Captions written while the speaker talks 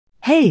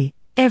Hey,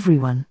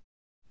 everyone!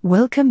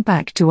 Welcome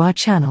back to our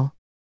channel.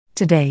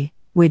 Today,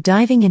 we're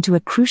diving into a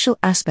crucial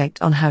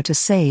aspect on how to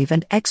save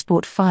and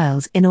export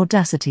files in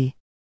Audacity.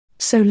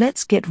 So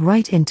let's get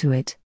right into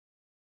it.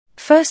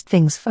 First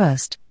things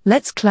first,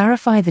 let's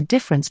clarify the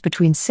difference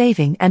between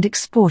saving and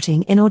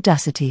exporting in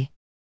Audacity.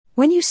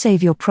 When you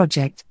save your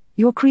project,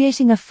 you're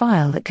creating a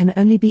file that can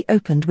only be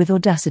opened with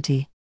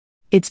Audacity.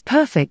 It's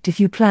perfect if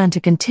you plan to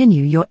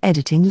continue your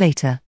editing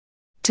later.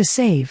 To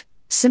save,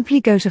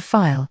 simply go to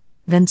File,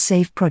 then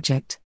Save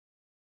Project.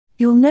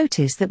 You'll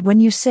notice that when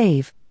you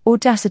save,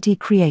 Audacity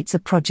creates a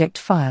project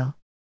file.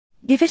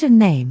 Give it a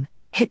name,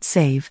 hit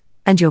Save,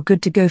 and you're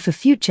good to go for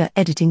future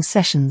editing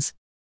sessions.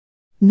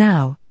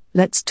 Now,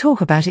 let's talk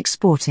about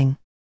exporting.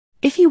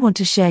 If you want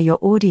to share your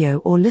audio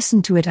or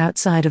listen to it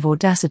outside of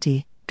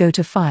Audacity, go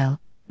to File,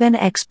 then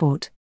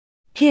Export.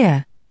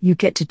 Here, you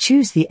get to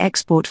choose the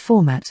export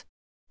format.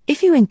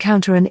 If you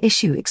encounter an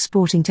issue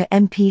exporting to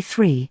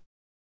MP3,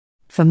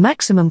 for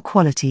maximum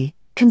quality,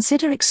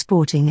 consider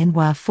exporting in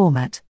WAV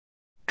format.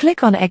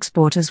 Click on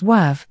Export as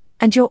WAV,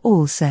 and you're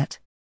all set.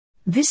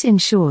 This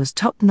ensures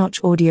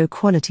top-notch audio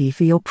quality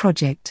for your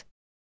project.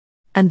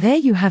 And there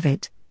you have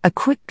it, a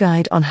quick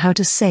guide on how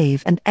to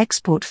save and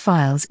export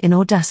files in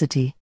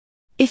Audacity.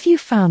 If you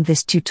found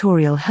this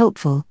tutorial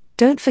helpful,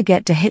 don't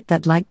forget to hit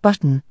that like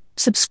button,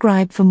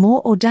 subscribe for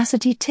more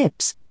Audacity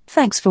tips.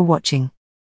 Thanks for watching.